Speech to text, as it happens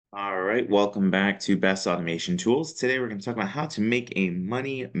All right, welcome back to Best Automation Tools. Today we're going to talk about how to make a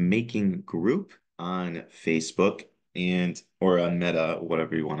money-making group on Facebook and or on Meta,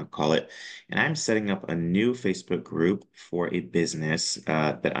 whatever you want to call it. And I'm setting up a new Facebook group for a business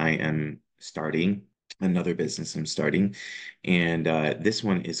that I am starting, another business I'm starting. And this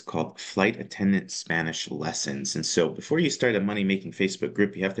one is called Flight Attendant Spanish Lessons. And so before you start a money-making Facebook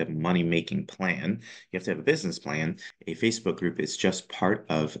group, you have to have a money-making plan. You have to have a business plan. A Facebook group is just part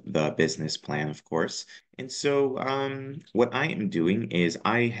of the business plan, of course. And so, what I am doing is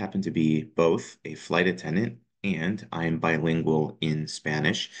I happen to be both a flight attendant and I am bilingual in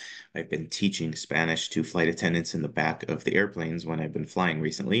Spanish. I've been teaching Spanish to flight attendants in the back of the airplanes when I've been flying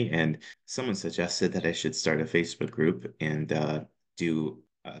recently, and someone suggested that I should start a Facebook group and do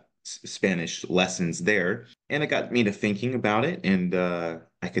Spanish lessons there. And it got me to thinking about it, and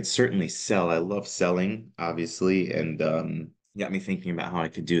I could certainly sell. I love selling, obviously, and got me thinking about how I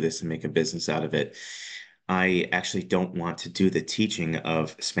could do this and make a business out of it. I actually don't want to do the teaching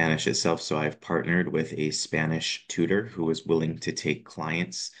of Spanish itself, so I've partnered with a Spanish tutor who is willing to take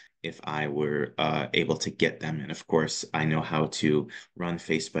clients if I were able to get them. And of course, I know how to run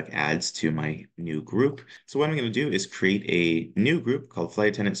Facebook ads to my new group. So what I'm going to do is create a new group called Flight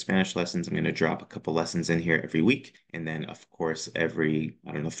Attendant Spanish Lessons. I'm going to drop a couple lessons in here every week. And then, of course, every,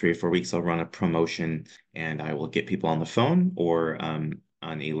 I don't know, 3 or 4 weeks, I'll run a promotion and I will get people on the phone or on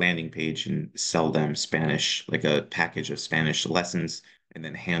a landing page and sell them Spanish, like a package of Spanish lessons, and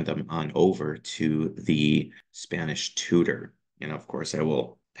then hand them on over to the Spanish tutor. And of course, I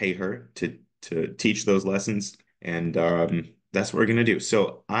will pay her to teach those lessons, and that's what we're gonna do.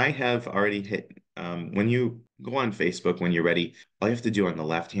 So I have already hit. When you go on Facebook, when you're ready, all you have to do on the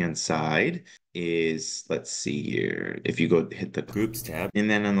left-hand side is, let's see here, if you go hit the groups tab, and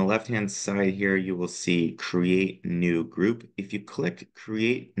then on the left-hand side here, you will see create new group. If you click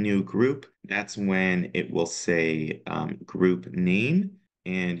create new group, that's when it will say group name,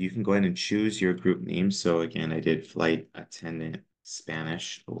 and you can go ahead and choose your group name. So again, I did flight attendant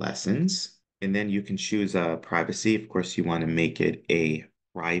Spanish lessons. And then you can choose privacy. Of course, you want to make it a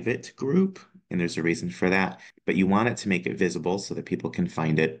private group, and there's a reason for that. But you want it to make it visible so that people can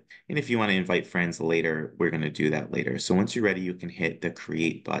find it. And if you want to invite friends later, we're going to do that later. So once you're ready, you can hit the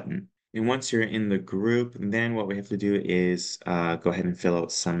create button. And once you're in the group, then what we have to do is go ahead and fill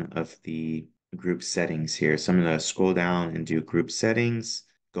out some of the group settings here. So I'm going to scroll down and do group settings,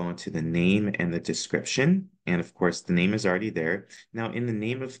 go into the name and the description. And of course, the name is already there. Now, in the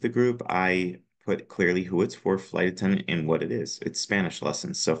name of the group, I put clearly who it's for, flight attendant, and what it is. It's Spanish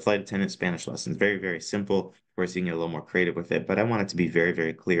lessons. So flight attendant Spanish lessons, very, very simple. Of course, you can get a little more creative with it, but I want it to be very,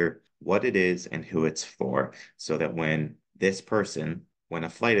 very clear what it is and who it's for, so that when this person, when a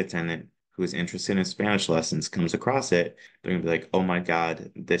flight attendant who is interested in Spanish lessons comes across it, they're gonna be like, oh my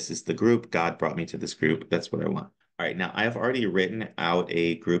God, this is the group. God brought me to this group. That's what I want. All right, now I have already written out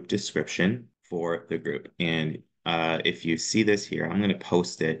a group description for the group. And if you see this here, I'm going to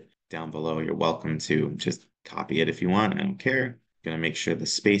post it down below. You're welcome to just copy it if you want. I don't care. Going to make sure the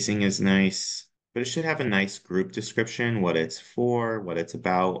spacing is nice, but it should have a nice group description, what it's for, what it's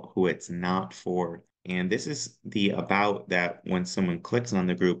about, who it's not for. And this is the about that when someone clicks on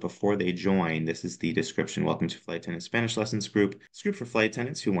the group before they join, this is the description. Welcome to Flight Attendant Spanish Lessons Group. It's a group for flight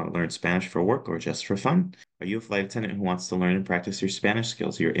attendants who want to learn Spanish for work or just for fun. Are you a flight attendant who wants to learn and practice your Spanish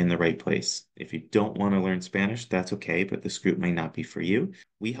skills? You're in the right place. If you don't want to learn Spanish, that's okay, but this group may not be for you.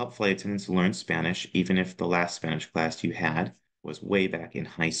 We help flight attendants learn Spanish, even if the last Spanish class you had was way back in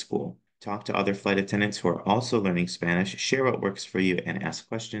high school. Talk to other flight attendants who are also learning Spanish, share what works for you, and ask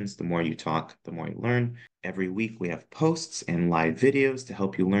questions. The more you talk, the more you learn. Every week we have posts and live videos to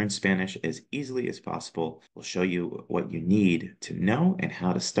help you learn Spanish as easily as possible. We'll show you what you need to know and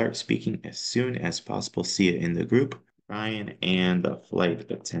how to start speaking as soon as possible. See it in the group, Ryan and the flight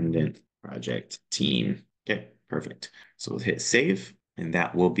attendant project team. Okay, perfect. So we'll hit save, and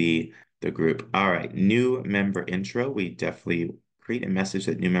that will be the group. All right, new member intro. We definitely create a message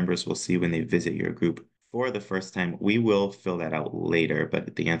that new members will see when they visit your group for the first time. We will fill that out later,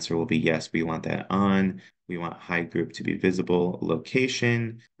 but the answer will be yes, we want that on. We want high group to be visible.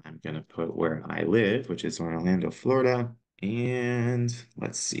 Location, I'm going to put where I live, which is Orlando, Florida. And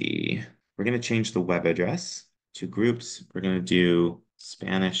let's see, we're going to change the web address to groups. We're going to do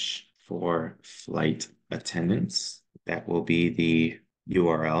Spanish for flight attendants. That will be the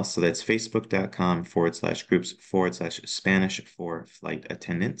URL. So that's facebook.com/groups/Spanish for flight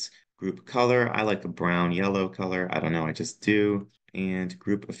attendants. Group color, I like a brown yellow color. I don't know, I just do. And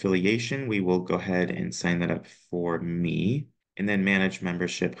group affiliation, we will go ahead and sign that up for me. And then manage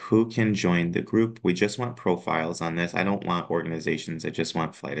membership. Who can join the group? We just want profiles on this. I don't want organizations. I just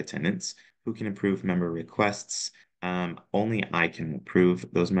want flight attendants. Who can approve member requests? Only I can approve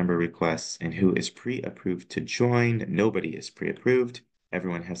those member requests. And who is pre-approved to join? Nobody is pre-approved.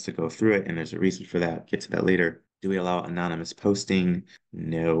 Everyone has to go through it, and there's a reason for that. Get to that later. Do we allow anonymous posting?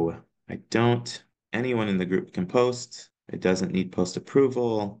 No, I don't. Anyone in the group can post. It doesn't need post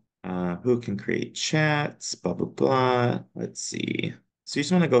approval. Who can create chats? Blah, blah, blah. Let's see. So you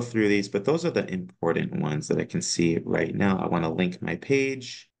just want to go through these, but those are the important ones that I can see right now. I want to link my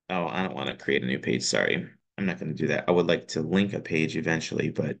page. Oh, I don't want to create a new page. Sorry. I'm not going to do that. I would like to link a page eventually,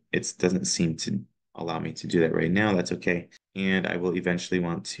 but it doesn't seem to allow me to do that right now. That's okay. And I will eventually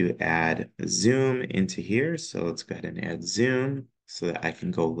want to add Zoom into here. So let's go ahead and add Zoom so that I can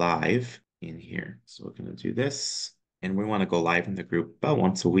go live in here. So we're going to do this. And we want to go live in the group about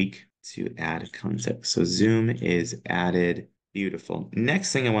once a week to add context. So Zoom is added. Beautiful.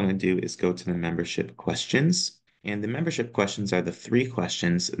 Next thing I want to do is go to the membership questions. And the membership questions are the 3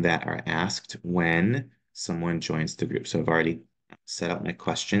 questions that are asked when someone joins the group. So I've already set up my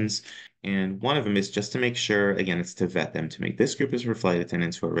questions. And one of them is just to make sure, again, it's to vet them, to make this group is for flight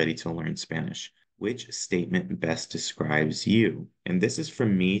attendants who are ready to learn Spanish. Which statement best describes you? And this is for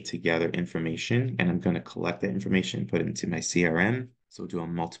me to gather information, and I'm going to collect that information and put it into my CRM. So do a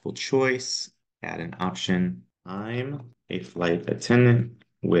multiple choice, add an option. I'm a flight attendant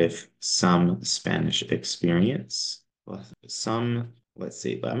with some Spanish experience. Let's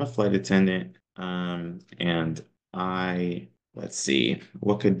see, I'm a flight attendant, and let's see,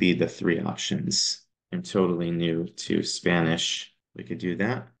 what could be the 3 options? I'm totally new to Spanish. We could do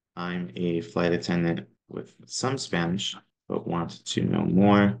that. I'm a flight attendant with some Spanish, but want to know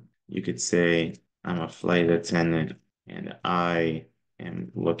more. You could say, I'm a flight attendant and I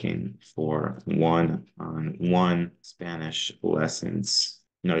am looking for one-on-one Spanish lessons.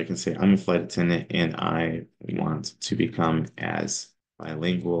 No, you can say, I'm a flight attendant and I want to become as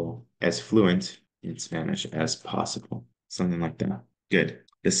bilingual, as fluent in Spanish as possible. Something like that. Good.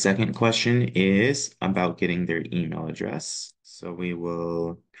 The second question is about getting their email address. So we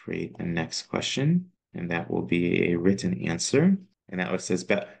will create the next question, and that will be a written answer. And that says,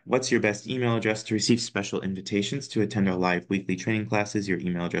 what's your best email address to receive special invitations to attend our live weekly training classes? Your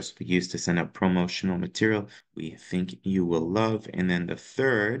email address will be used to send out promotional material we think you will love. And then the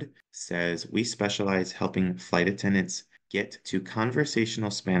third says, we specialize helping flight attendants get to conversational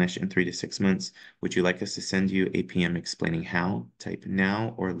Spanish in 3 to 6 months. Would you like us to send you a PM explaining how? Type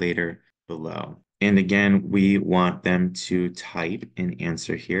now or later below. And again, we want them to type an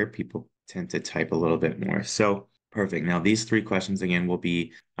answer here. People tend to type a little bit more. So perfect. Now, these 3 questions, again, will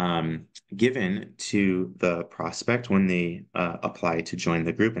be given to the prospect when they apply to join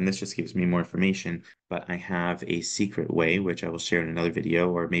the group. And this just gives me more information. But I have a secret way, which I will share in another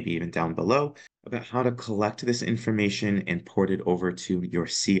video or maybe even down below, about how to collect this information and port it over to your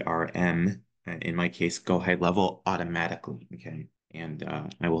CRM. In my case, Go High Level automatically. Okay. And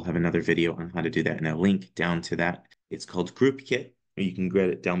I will have another video on how to do that and a link down to that. It's called Group Kit. You can get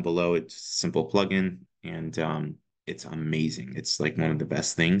it down below. It's a simple plugin, and it's amazing. It's like one of the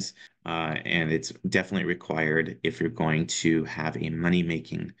best things. And it's definitely required if you're going to have a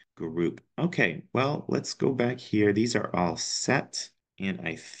money-making group. Okay, well, let's go back here. These are all set, and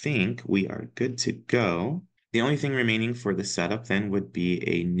I think we are good to go. The only thing remaining for the setup then would be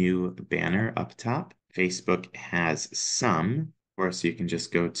a new banner up top. Facebook has some, or so you can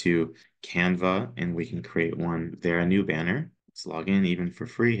just go to Canva and we can create one there, a new banner. Let's log in even for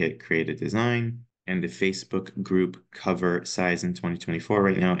free, hit create a design. And the Facebook group cover size in 2024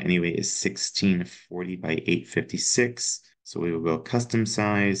 right now anyway is 1640 by 856. So we will go custom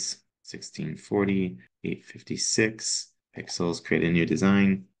size, 1640, 856 pixels, create a new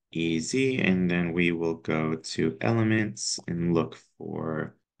design, easy. And then we will go to elements and look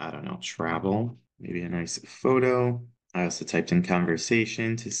for, I don't know, travel, maybe a nice photo. I also typed in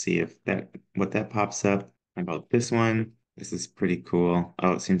conversation to see if what that pops up. How about this one? This is pretty cool.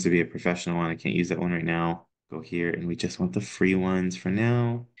 Oh, it seems to be a professional one. I can't use that one right now. Go here, and we just want the free ones for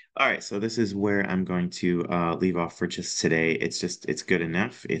now. All right, so this is where I'm going to leave off for just today. It's good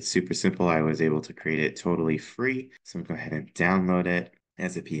enough. It's super simple. I was able to create it totally free. So I'm going to go ahead and download it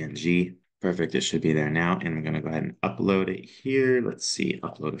as a PNG. Perfect, it should be there now. And I'm going to go ahead and upload it here. Let's see,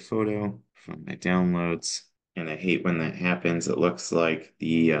 upload a photo from my downloads. And I hate when that happens. It looks like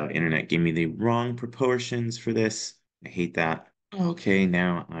the internet gave me the wrong proportions for this. I hate that. Okay,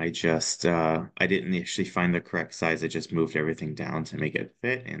 now I didn't actually find the correct size. I just moved everything down to make it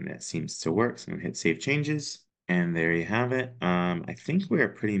fit, and that seems to work. So I'm gonna hit Save Changes, and there you have it. I think we're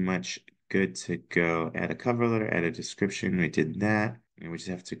pretty much good to go. Add a cover letter, add a description. We did that. And we just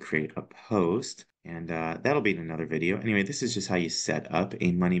have to create a post. And that'll be in another video. Anyway, this is just how you set up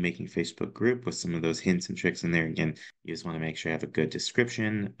a money-making Facebook group with some of those hints and tricks in there. Again, you just want to make sure you have a good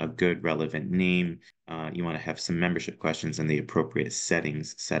description, a good relevant name. You want to have some membership questions and the appropriate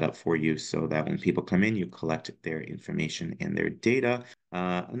settings set up for you so that when people come in, you collect their information and their data.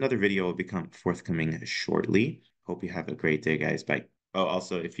 Another video will become forthcoming shortly. Hope you have a great day, guys. Bye. Oh,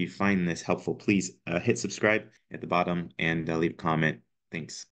 also, if you find this helpful, please hit subscribe at the bottom and leave a comment. Thanks.